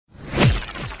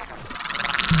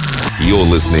You're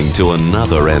listening to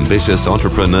another Ambitious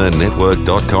Entrepreneur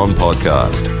Network.com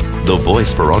podcast, the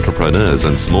voice for entrepreneurs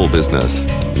and small business.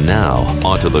 Now,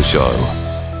 onto the show.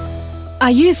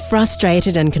 Are you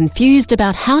frustrated and confused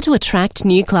about how to attract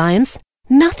new clients?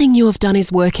 Nothing you have done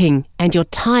is working, and you're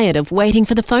tired of waiting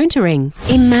for the phone to ring.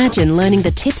 Imagine learning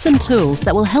the tips and tools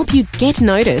that will help you get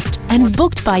noticed and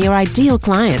booked by your ideal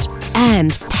client,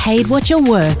 and paid what you're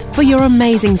worth for your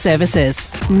amazing services.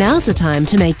 Now's the time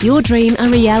to make your dream a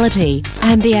reality,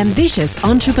 and the Ambitious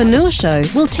Entrepreneur Show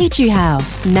will teach you how.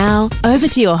 Now, over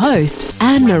to your host,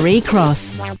 Anne-Marie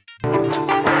Cross.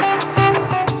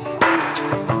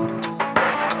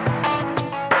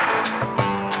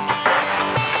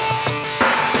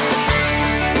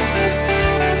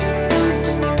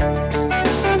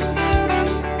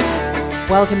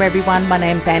 Welcome everyone, my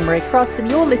name's Anne-Marie Cross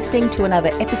and you're listening to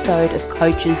another episode of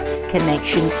Coaches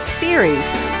Connection Series,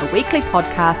 a weekly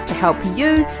podcast to help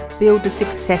you build the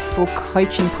successful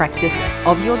coaching practice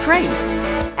of your dreams.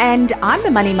 And I'm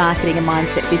the Money Marketing and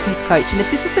Mindset Business Coach, and if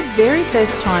this is the very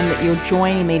first time that you're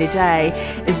joining me today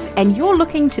and you're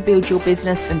looking to build your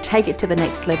business and take it to the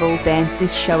next level, then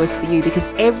this show is for you, because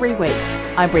every week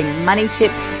I bring money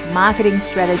tips, marketing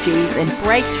strategies and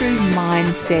breakthrough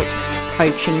mindset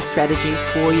coaching strategies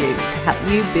for you to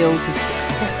help you build the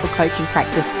successful coaching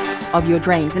practice of your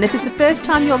dreams. And if it's the first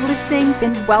time you're listening,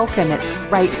 then welcome. It's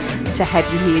great to have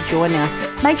you here joining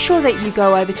us. Make sure that you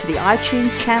go over to the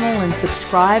iTunes channel and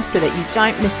subscribe so that you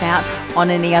don't miss out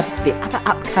on any of the other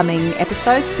upcoming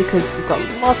episodes, because we've got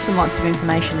lots and lots of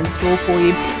information in store for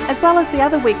you, as well as the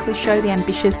other weekly show, The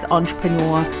Ambitious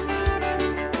Entrepreneur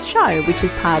Show, which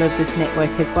is part of this network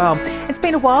as well. It's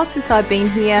been a while since I've been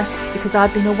here because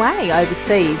I've been away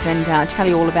overseas, and I'll tell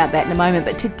you all about that in a moment.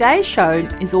 But today's show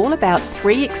is all about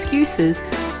 3 excuses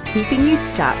keeping you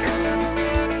stuck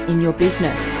in your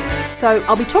business. So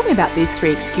I'll be talking about these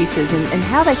 3 excuses and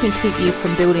how they can keep you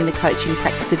from building the coaching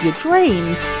practice of your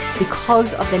dreams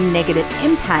because of the negative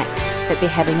impact that they're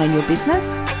having on your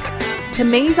business.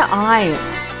 Tamisa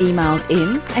I emailed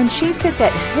in, and she said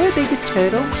that her biggest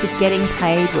hurdle to getting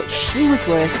paid what she was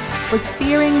worth was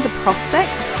fearing the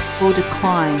prospect will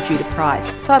decline due to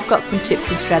price. So I've got some tips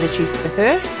and strategies for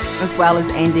her, as well as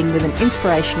ending with an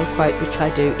inspirational quote, which I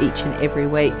do each and every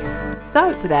week.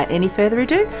 So without any further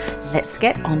ado, let's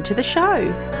get on to the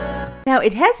show. Now,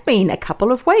 it has been a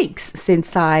couple of weeks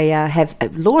since I have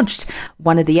launched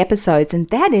one of the episodes, and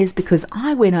that is because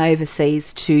I went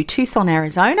overseas to Tucson,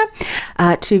 Arizona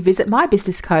to visit my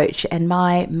business coach and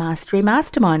my Mastery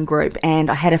Mastermind group, and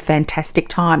I had a fantastic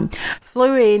time.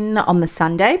 Flew in on the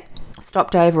Sunday,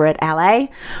 stopped over at LA,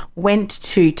 went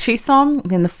to Tucson,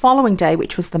 then the following day,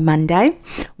 which was the Monday,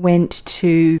 went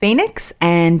to Phoenix,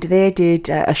 and there did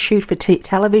a shoot for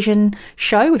television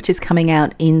show, which is coming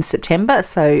out in September.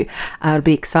 So it'll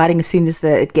be exciting as soon as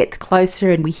it gets closer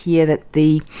and we hear that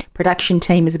the production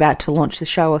team is about to launch the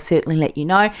show. I'll certainly let you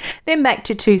know. Then back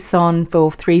to Tucson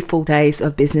for 3 full days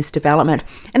of business development.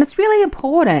 And it's really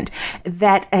important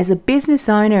that as a business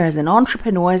owner, as an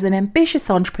entrepreneur, as an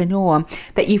ambitious entrepreneur,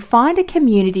 that you find a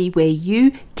community where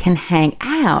you can hang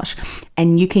out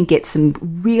and you can get some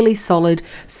really solid,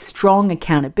 strong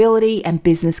accountability and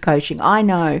business coaching. I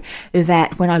know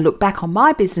that when I look back on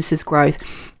my business's growth,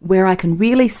 where I can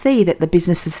really see that the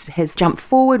business has jumped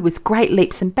forward with great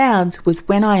leaps and bounds was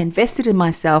when I invested in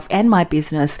myself and my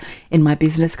business in my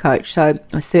business coach. So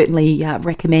I certainly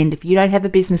recommend, if you don't have a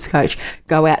business coach,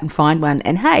 go out and find one.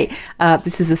 And hey,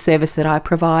 this is a service that I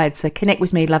provide. So connect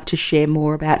with me. Love to share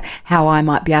more about how I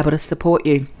might be able to support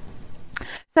you.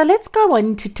 So let's go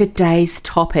on to today's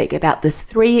topic about the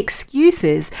 3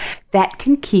 excuses that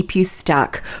can keep you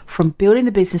stuck from building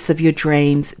the business of your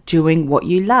dreams, doing what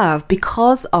you love,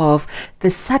 because of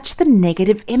the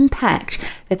negative impact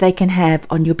that they can have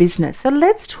on your business. So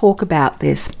let's talk about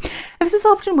this. This is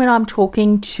often when I'm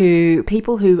talking to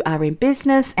people who are in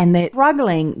business and they're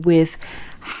struggling with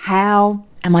how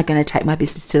am I going to take my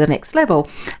business to the next level?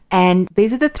 And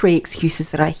these are the 3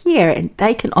 excuses that I hear, and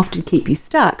they can often keep you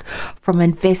stuck from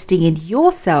investing in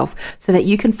yourself so that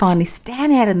you can finally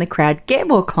stand out in the crowd, get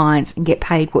more clients, and get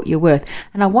paid what you're worth.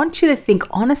 And I want you to think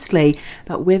honestly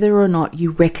about whether or not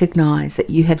you recognize that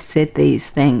you have said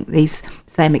these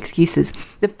same excuses.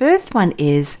 The first one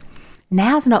is,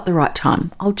 now's not the right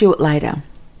time. I'll do it later.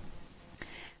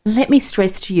 Let me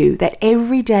stress to you that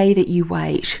every day that you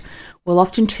wait will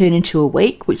often turn into a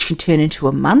week, which can turn into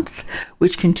a month,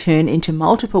 which can turn into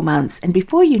multiple months. And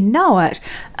before you know it,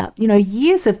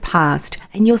 years have passed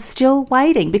and you're still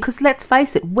waiting, because let's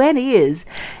face it, when is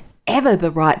ever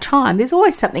the right time. There's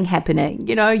always something happening.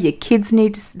 You know, your kids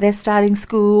they're starting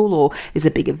school, or there's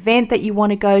a big event that you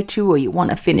want to go to, or you want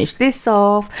to finish this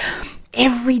off.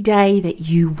 Every day that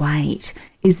you wait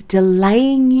is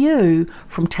delaying you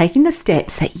from taking the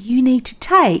steps that you need to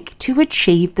take to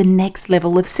achieve the next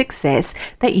level of success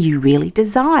that you really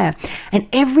desire. And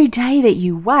every day that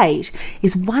you wait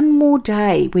is one more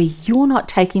day where you're not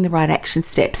taking the right action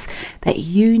steps that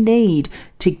you need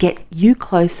to get you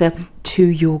closer to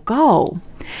your goal.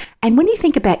 And when you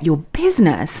think about your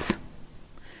business,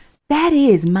 that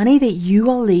is money that you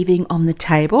are leaving on the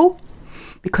table.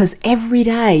 Because every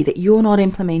day that you're not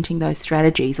implementing those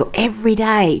strategies, or every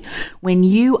day when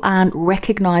you aren't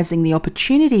recognizing the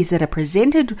opportunities that are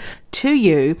presented to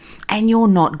you and you're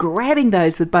not grabbing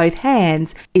those with both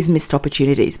hands, is missed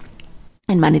opportunities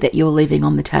and money that you're leaving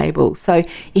on the table. So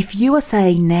if you are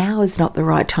saying now is not the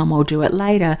right time, I'll do it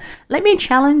later, let me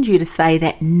challenge you to say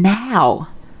that now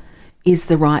is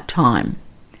the right time.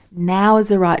 Now is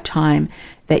the right time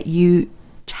that you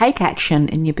take action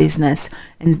in your business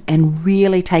and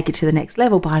really take it to the next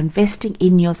level by investing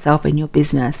in yourself and your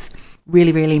business.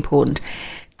 Really, really important.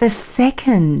 The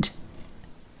second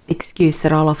excuse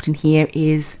that I'll often hear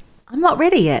is, I'm not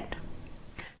ready yet.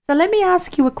 So let me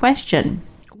ask you a question.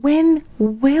 When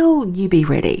will you be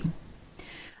ready?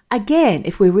 Again,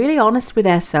 if we're really honest with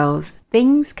ourselves,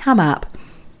 things come up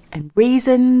and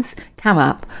reasons come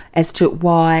up as to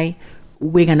why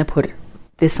we're going to put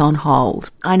this on hold.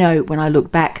 I know when I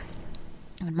look back,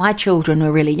 when my children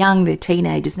were really young, they're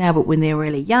teenagers now, but when they're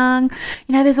really young,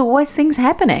 you know, there's always things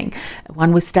happening.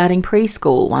 One was starting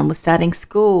preschool, one was starting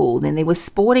school, then there were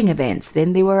sporting events,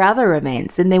 then there were other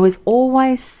events, and there was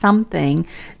always something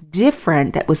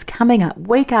different that was coming up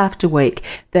week after week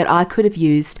that I could have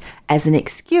used as an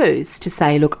excuse to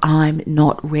say, look, I'm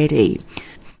not ready.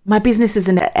 My business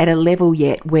isn't at a level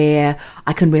yet where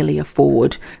I can really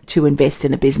afford to invest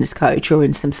in a business coach or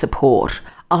in some support.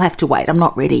 I'll have to wait. I'm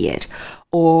not ready yet.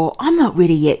 Or I'm not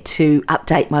ready yet to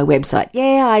update my website.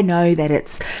 Yeah, I know that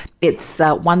it's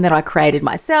one that I created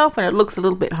myself and it looks a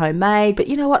little bit homemade, but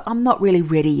you know what? I'm not really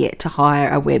ready yet to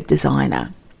hire a web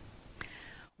designer.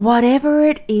 Whatever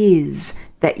it is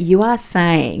that you are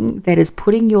saying that is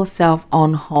putting yourself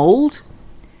on hold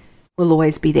will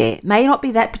always be there. May not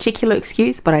be that particular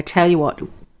excuse, but I tell you what,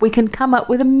 we can come up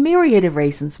with a myriad of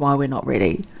reasons why we're not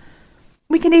ready.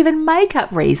 We can even make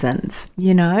up reasons,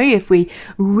 you know, if we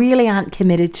really aren't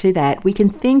committed to that. We can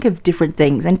think of different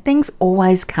things and things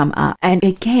always come up. And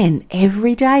again,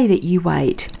 every day that you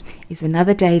wait is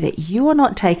another day that you are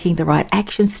not taking the right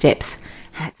action steps.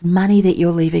 And it's money that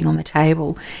you're leaving on the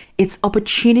table. It's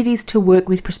opportunities to work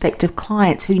with prospective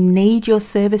clients who need your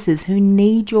services, who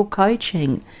need your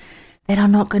coaching, that are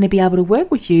not going to be able to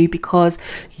work with you because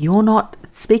you're not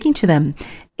speaking to them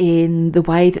in the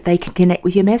way that they can connect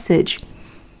with your message.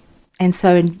 And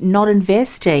so not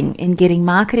investing in getting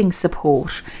marketing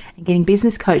support and getting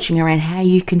business coaching around how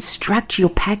you construct your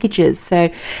packages so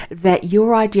that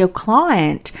your ideal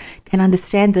client can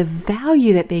understand the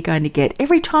value that they're going to get.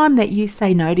 Every time that you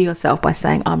say no to yourself by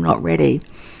saying, I'm not ready,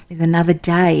 is another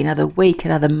day, another week,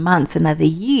 another month, another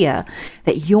year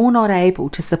that you're not able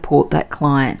to support that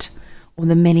client, or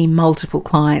the many multiple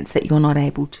clients that you're not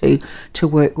able to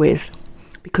work with,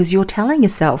 because you're telling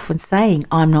yourself and saying,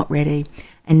 I'm not ready,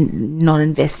 and not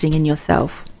investing in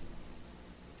yourself.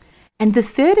 And the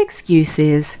third excuse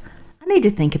is, I need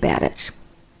to think about it.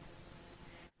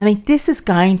 I mean, this is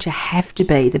going to have to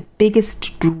be the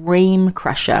biggest dream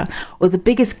crusher or the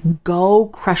biggest goal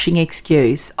crushing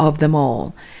excuse of them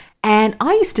all. And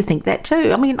I used to think that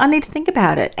too. I mean, I need to think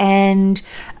about it. And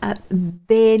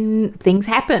then things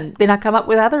happen. Then I come up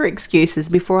with other excuses.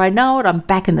 Before I know it, I'm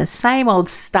back in the same old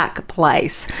stuck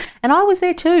place. And I was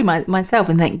there too myself.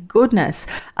 And thank goodness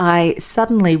I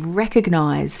suddenly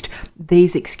recognized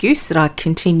these excuses that I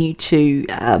continue to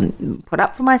put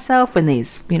up for myself, and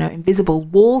these, you know, invisible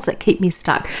walls that keep me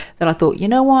stuck, that I thought, you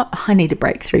know what, I need to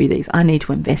break through these. I need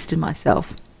to invest in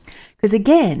myself. Because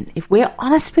again, if we're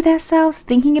honest with ourselves,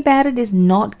 thinking about it is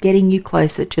not getting you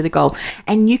closer to the goal.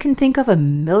 And you can think of a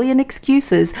million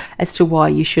excuses as to why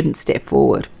you shouldn't step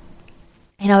forward.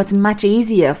 You know, it's much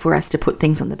easier for us to put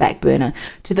things on the back burner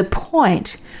to the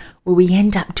point where we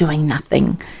end up doing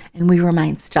nothing and we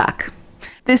remain stuck.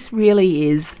 This really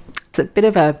is, it's a bit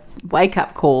of a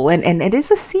wake-up call, and it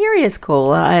is a serious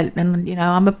call. And you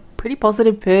know, I'm a pretty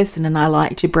positive person and I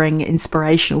like to bring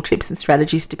inspirational tips and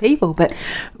strategies to people, but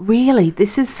really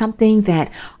this is something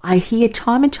that I hear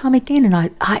time and time again, and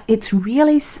I it's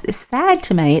really sad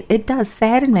to me. It does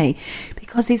sadden me,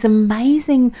 because these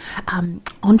amazing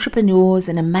entrepreneurs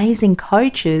and amazing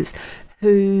coaches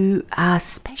who are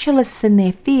specialists in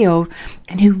their field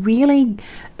and who really,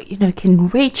 can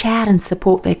reach out and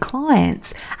support their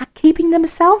clients are keeping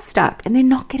themselves stuck, and they're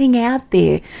not getting out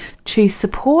there to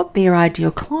support their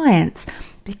ideal clients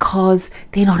because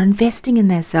they're not investing in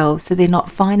themselves. So they're not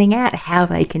finding out how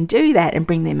they can do that and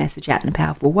bring their message out in a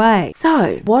powerful way.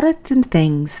 So what are the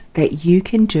things that you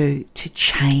can do to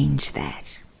change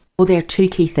that? Well, there are two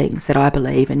key things that I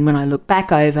believe, and when I look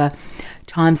back over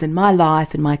times in my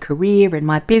life and my career and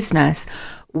my business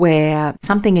where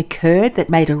something occurred that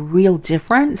made a real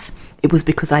difference, it was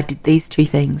because I did these two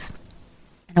things.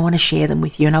 And I want to share them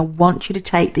with you, and I want you to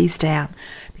take these down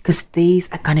because these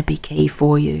are going to be key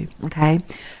for you, okay?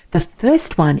 The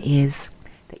first one is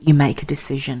that you make a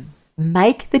decision.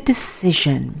 Make the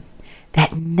decision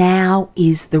that now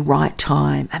is the right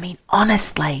time. I mean,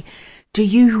 honestly, do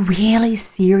you really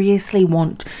seriously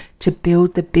want to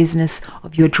build the business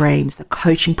of your dreams, the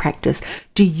coaching practice?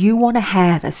 Do you want to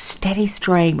have a steady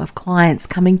stream of clients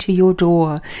coming to your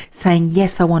door saying,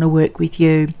 yes, I want to work with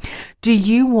you? Do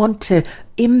you want to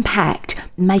impact,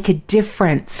 make a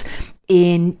difference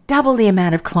in double the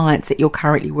amount of clients that you're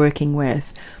currently working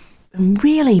with?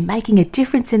 Really making a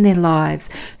difference in their lives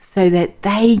so that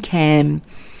they can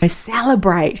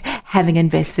celebrate having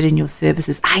invested in your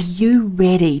services. Are you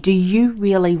ready? Do you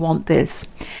really want this?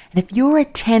 And if you're a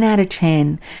 10 out of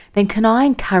 10, then can I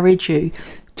encourage you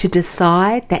to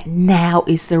decide that now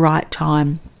is the right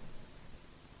time?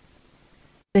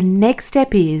 The next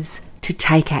step is to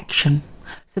take action.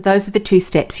 So those are the two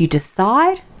steps. You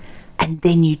decide and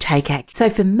then you take action. So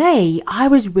for me, I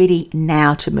was ready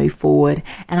now to move forward,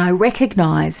 and I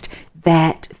recognized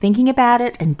that thinking about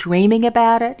it and dreaming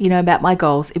about it, about my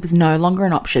goals, it was no longer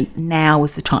an option. Now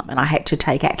was the time, and I had to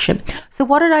take action. So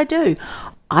what did I do?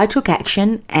 I took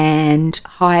action and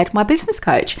hired my business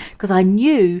coach because I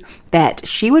knew that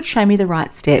she would show me the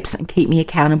right steps and keep me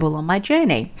accountable on my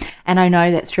journey. And I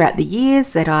know that throughout the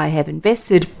years that I have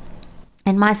invested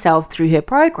in myself through her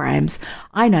programs,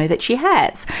 I know that she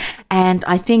has. And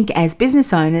I think as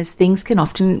business owners, things can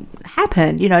often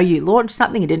happen. You launch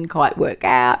something, it didn't quite work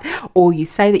out, or you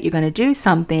say that you're going to do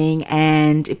something,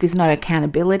 and if there's no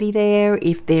accountability there,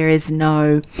 if there is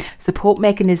no support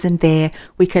mechanism there,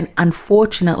 we can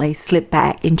unfortunately slip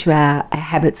back into our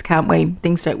habits, can't we?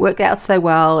 Things don't work out so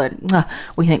well, and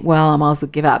we think, well, I might as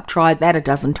well give up. Tried that a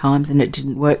dozen times and it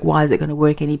didn't work. Why is it going to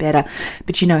work any better?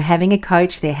 But having a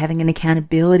coach there, having an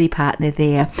accountability partner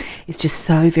there is just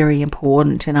so very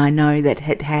important, and I know that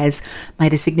it has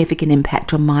made a significant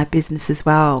impact on my business as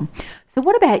well. So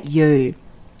what about you?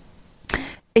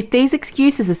 If these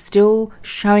excuses are still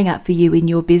showing up for you in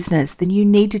your business, then you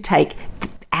need to take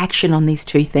action on these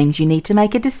two things. You need to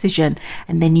make a decision,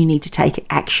 and then you need to take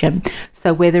action.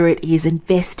 So whether it is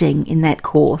investing in that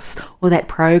course or that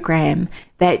program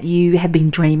that you have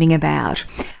been dreaming about,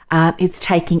 it's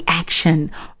taking action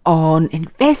on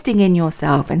investing in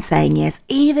yourself and saying yes,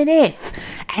 even if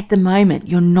at the moment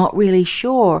you're not really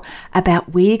sure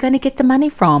about where you're going to get the money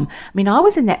from. I mean, I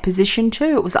was in that position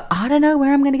too. It was, I don't know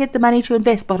where I'm going to get the money to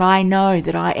invest, but I know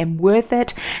that I am worth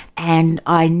it, and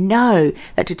I know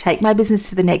that to take my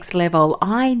business to the next level,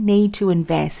 I need to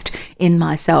invest in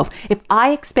myself. If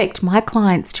I expect my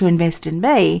clients to invest in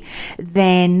me,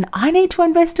 then I need to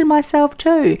invest in myself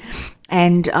too.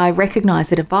 And I recognize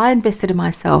that if I invested in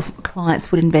myself,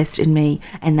 clients would invest in me,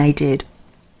 and they did.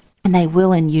 And they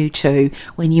will in you too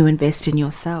when you invest in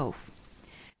yourself.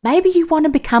 Maybe you want to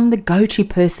become the go-to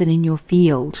person in your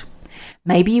field.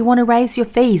 Maybe you want to raise your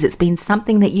fees. It's been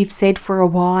something that you've said for a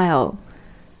while.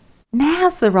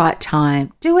 Now's the right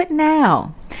time. Do it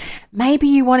now. Maybe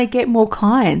you want to get more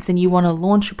clients and you want to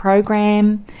launch a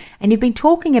program, and you've been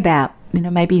talking about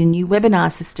maybe a new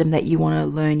webinar system that you want to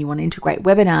learn. You want to integrate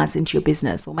webinars into your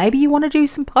business, or maybe you want to do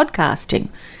some podcasting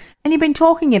and you've been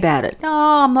talking about it.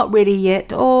 Oh, I'm not ready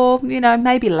yet. Or,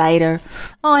 maybe later.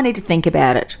 Oh, I need to think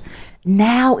about it.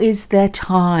 Now is the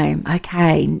time.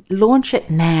 Okay, launch it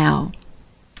now.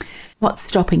 What's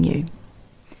stopping you?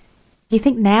 Do you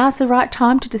think now is the right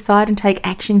time to decide and take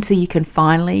action so you can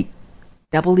finally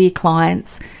double your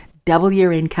clients, double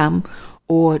your income,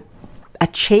 or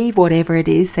achieve whatever it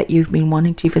is that you've been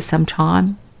wanting to for some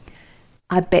time?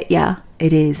 I bet ya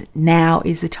it is. Now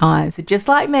is the time. So just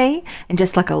like me, and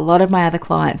just like a lot of my other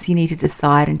clients, you need to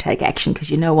decide and take action, because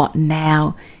you know what?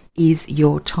 Now is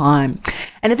your time.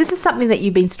 And if this is something that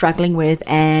you've been struggling with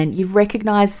and you've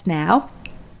recognized now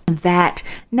that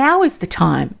now is the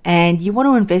time and you want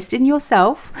to invest in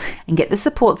yourself and get the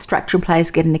support structure in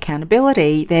place, get an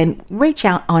accountability, then reach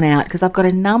out because I've got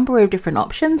a number of different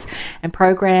options and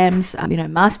programs,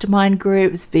 mastermind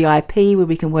groups, VIP, where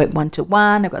we can work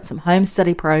one-to-one. I've got some home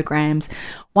study programs.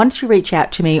 Why don't you reach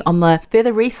out to me on the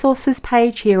further resources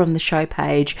page here on the show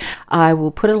page? I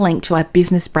will put a link to our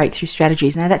business breakthrough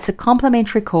strategies. Now, that's a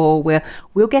complimentary call where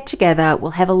we'll get together,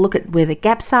 we'll have a look at where the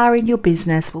gaps are in your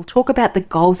business, we'll talk about the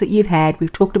goals that you've had,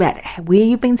 we've talked about where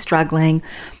you've been struggling,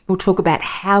 we'll talk about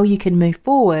how you can move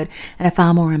forward in a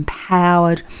far more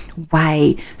empowered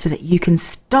way so that you can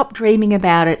stop dreaming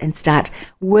about it and start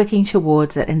working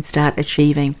towards it and start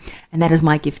achieving. And that is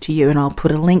my gift to you. And I'll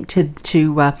put a link to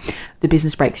the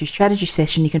Business Breakthrough Strategy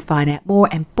session. You can find out more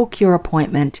and book your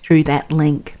appointment through that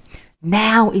link.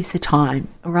 Now is the time,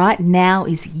 all right? Now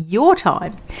is your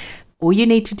time. All you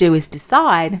need to do is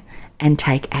decide and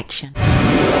take action.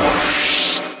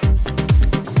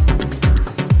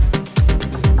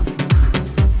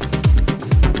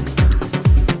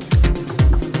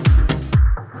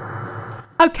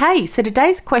 Okay, so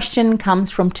today's question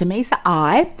comes from Tamisa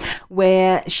I,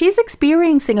 where she's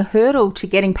experiencing a hurdle to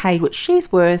getting paid what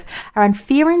she's worth and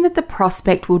fearing that the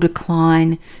prospect will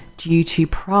decline due to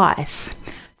price.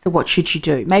 So what should you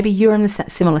do? Maybe you're in a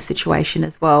similar situation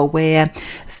as well, where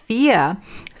fear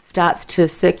starts to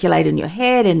circulate in your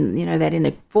head and, that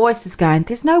inner voice is going,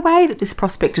 there's no way that this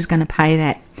prospect is going to pay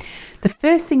that. The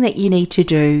first thing that you need to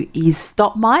do is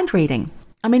stop mind reading.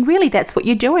 Really, that's what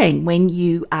you're doing when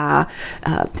you are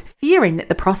fearing that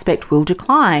the prospect will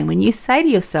decline. When you say to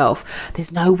yourself,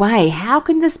 there's no way, how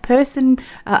can this person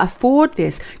afford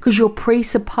this? Because you're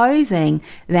presupposing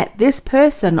that this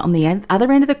person on the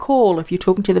other end of the call, if you're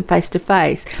talking to them face to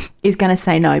face, is going to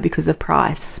say no because of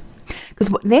price. Because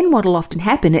then what will often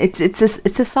happen, it's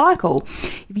a cycle.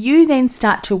 If you then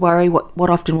start to worry, what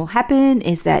often will happen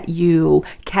is that you'll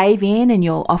cave in and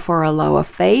you'll offer a lower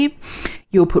fee.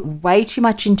 You'll put way too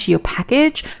much into your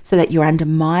package so that you're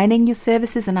undermining your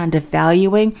services and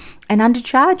undervaluing and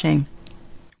undercharging.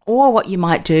 Or what you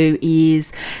might do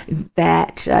is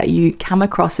that you come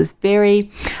across as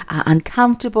very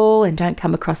uncomfortable and don't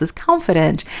come across as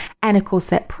confident. And of course,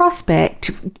 that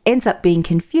prospect ends up being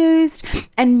confused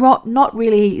and not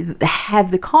really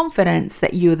have the confidence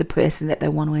that you're the person that they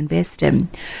want to invest in.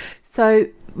 So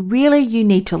really, you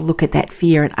need to look at that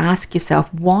fear and ask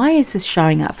yourself, why is this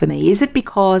showing up for me? Is it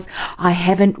because I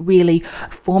haven't really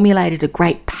formulated a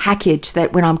great package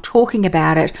that when I'm talking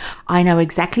about it, I know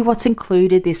exactly what's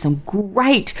included? There's some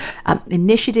great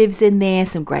initiatives in there,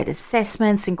 some great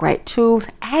assessments and great tools,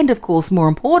 and of course, more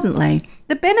importantly,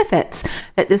 the benefits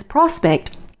that this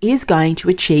prospect is going to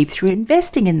achieve through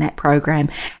investing in that program.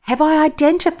 Have I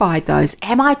identified those?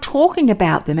 Am I talking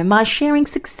about them? Am I sharing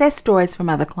success stories from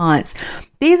other clients?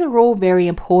 These are all very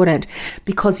important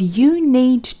because you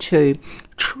need to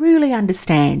truly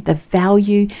understand the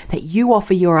value that you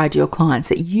offer your ideal clients,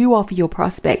 that you offer your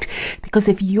prospect. Because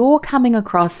if you're coming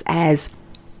across as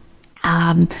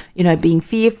being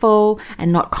fearful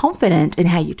and not confident in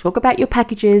how you talk about your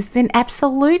packages, then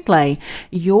absolutely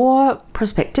your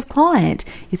prospective client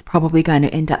is probably going to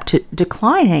end up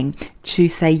declining to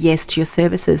say yes to your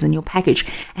services and your package.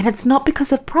 And it's not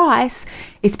because of price,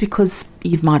 it's because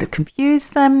you might have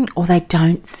confused them or they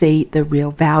don't see the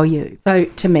real value. So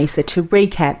Tamisa, to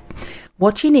recap,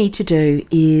 what you need to do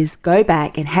is go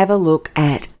back and have a look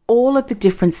at all of the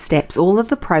different steps, all of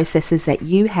the processes that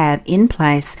you have in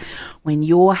place when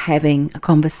you're having a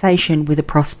conversation with a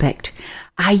prospect.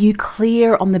 Are you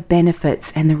clear on the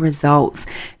benefits and the results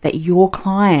that your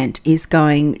client is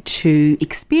going to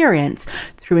experience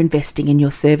through investing in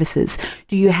your services?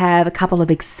 Do you have a couple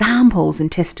of examples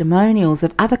and testimonials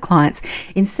of other clients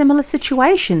in similar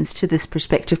situations to this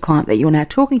prospective client that you're now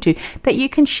talking to that you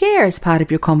can share as part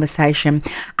of your conversation?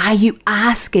 Are you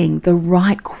asking the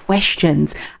right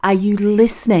questions? Are you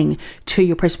listening to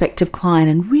your prospective client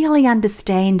and really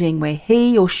understanding where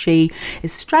he or she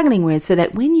is struggling with, so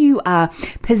that when you are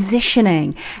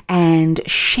positioning and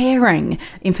sharing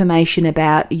information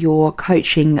about your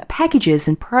coaching packages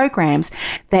and programs,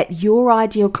 that your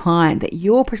ideal client, that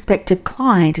your prospective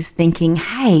client is thinking,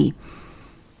 hey,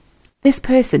 this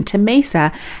person,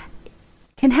 Tamisa,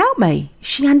 can help me.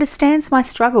 She understands my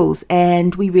struggles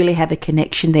and we really have a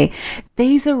connection there.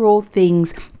 These are all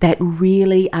things that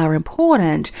really are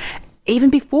important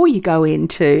even before you go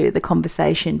into the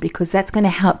conversation, because that's going to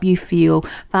help you feel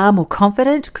far more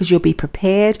confident because you'll be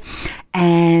prepared,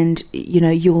 and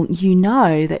you'll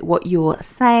know that what you're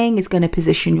saying is going to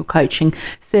position your coaching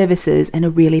services in a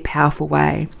really powerful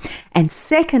way. And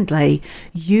secondly,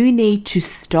 you need to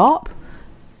stop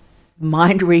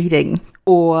mind reading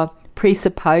or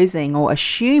presupposing or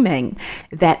assuming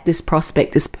that this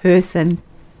prospect, this person,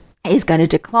 is going to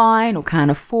decline or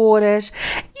can't afford it.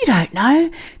 You don't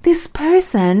know. This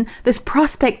person, this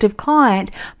prospective client,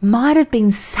 might have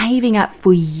been saving up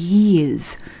for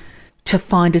years to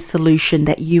find a solution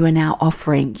that you are now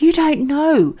offering. You don't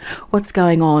know what's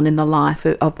going on in the life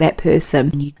of that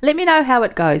person. Let me know how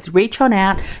it goes. Reach on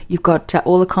out. You've got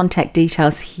all the contact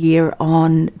details here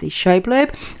on the show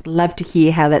blurb. Love to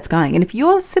hear how that's going. And if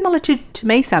you're similar to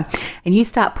Misa and you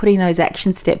start putting those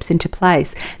action steps into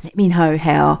place, let me know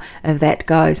how that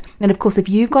goes. And of course, if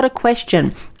you've got a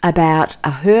question about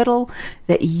a hurdle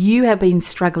that you have been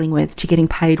struggling with to getting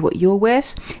paid what you're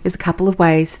worth, there's a couple of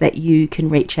ways that you can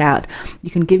reach out. You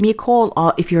can give me a call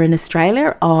if you're in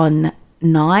Australia on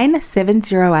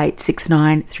 9708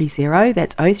 6930.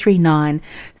 That's 039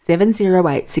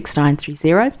 708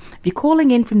 6930. If you're calling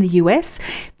in from the US,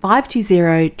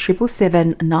 520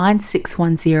 777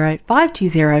 9610,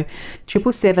 520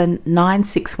 777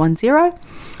 9610.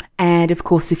 And of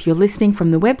course, if you're listening from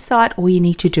the website, all you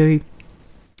need to do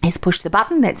is push the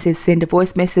button that says send a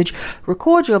voice message,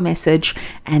 record your message,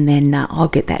 and then I'll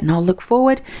get that, and I'll look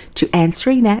forward to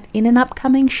answering that in an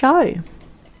upcoming show.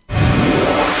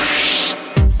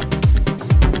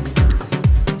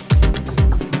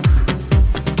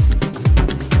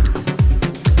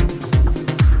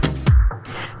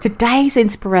 Today's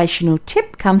inspirational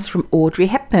tip comes from Audrey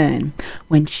Hepburn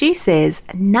when she says,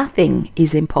 "Nothing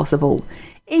is impossible.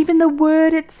 Even the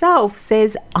word itself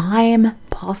says, I am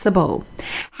possible."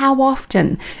 How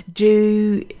often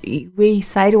do we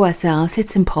say to ourselves,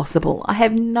 it's impossible. I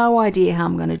have no idea how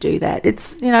I'm going to do that.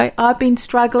 It's, I've been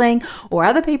struggling, or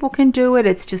other people can do it.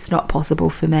 It's just not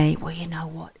possible for me. Well, you know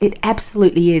what? It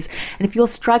absolutely is. And if you're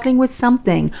struggling with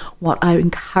something, what I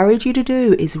encourage you to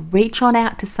do is reach on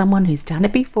out to someone who's done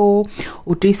it before,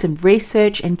 or do some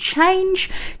research and change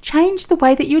the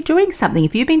way that you're doing something.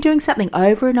 If you've been doing something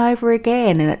over and over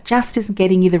again and it just isn't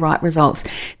getting you the right results,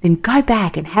 then go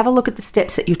back and have a look at the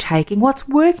steps that you're taking. What's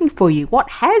working for you? What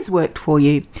has worked for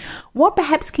you? What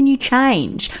perhaps can you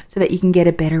change so that you can get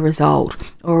a better result,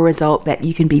 or a result that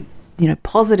you can be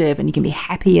positive and you can be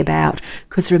happy about?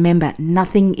 Because remember,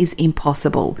 nothing is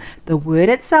impossible. The word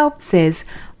itself says,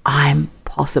 I'm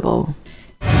possible.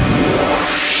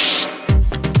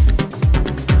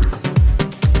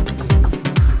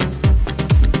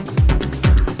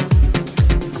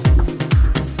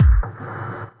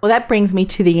 Well, that brings me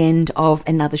to the end of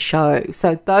another show.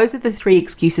 So those are the 3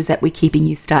 excuses that we're keeping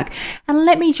you stuck. And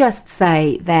let me just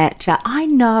say that I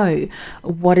know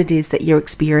what it is that you're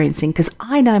experiencing, because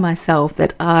I know myself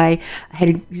that I had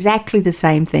exactly the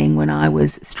same thing when I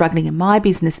was struggling in my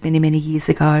business many, many years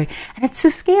ago. And it's a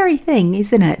scary thing,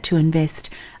 isn't it, to invest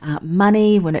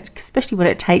money especially when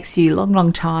it takes you a long,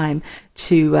 long time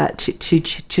to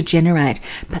generate.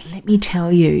 But let me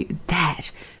tell you that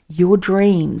your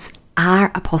dreams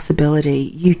are a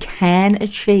possibility. You can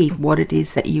achieve what it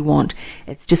is that you want.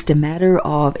 It's just a matter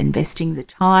of investing the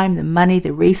time, the money,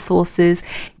 the resources,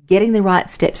 getting the right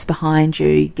steps behind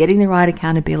you, getting the right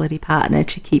accountability partner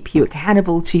to keep you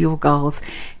accountable to your goals.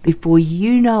 Before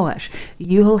you know it,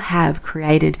 you will have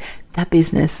created the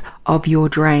business of your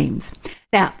dreams.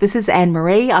 Now, this is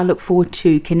Anne-Marie. I look forward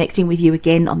to connecting with you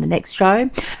again on the next show.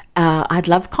 I'd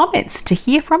love comments to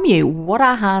hear from you. What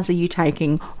ahas are you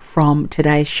taking from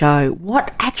today's show?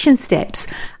 What action steps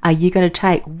are you going to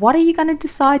take? What are you going to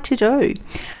decide to do?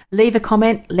 Leave a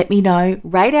comment, let me know,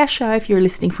 rate our show if you're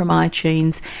listening from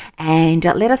iTunes, and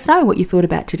let us know what you thought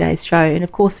about today's show. And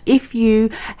of course, if you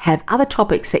have other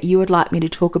topics that you would like me to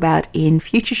talk about in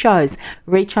future shows,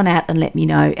 reach on out and let me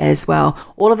know as well.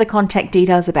 All of the contact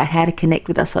details about how to connect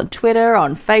with us on Twitter,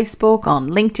 on Facebook, on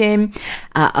LinkedIn,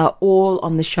 are all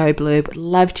on the show blurb. I'd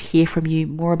love to hear from you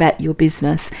more about your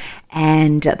business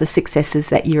and the successes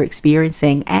that you're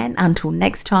experiencing. And until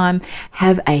next time,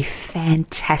 have a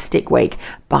fantastic week.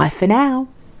 Bye for now.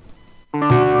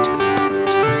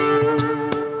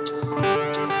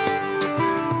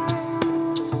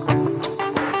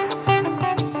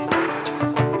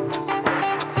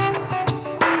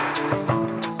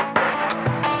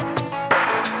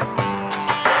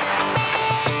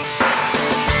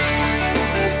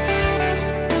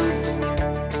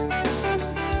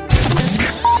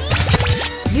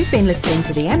 You've been listening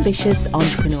to The Ambitious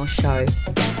Entrepreneur Show.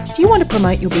 Do you want to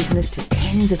promote your business to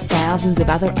tens of thousands of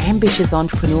other ambitious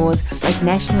entrepreneurs, both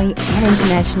nationally and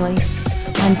internationally?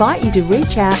 I invite you to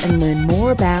reach out and learn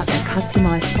more about our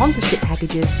customised sponsorship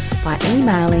packages by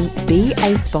emailing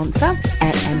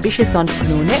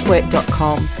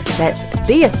beasponsor@ambitiousentrepreneurnetwork.com. That's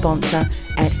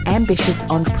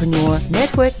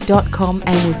beasponsor@ambitiousentrepreneurnetwork.com,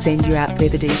 and we'll send you out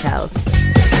further details.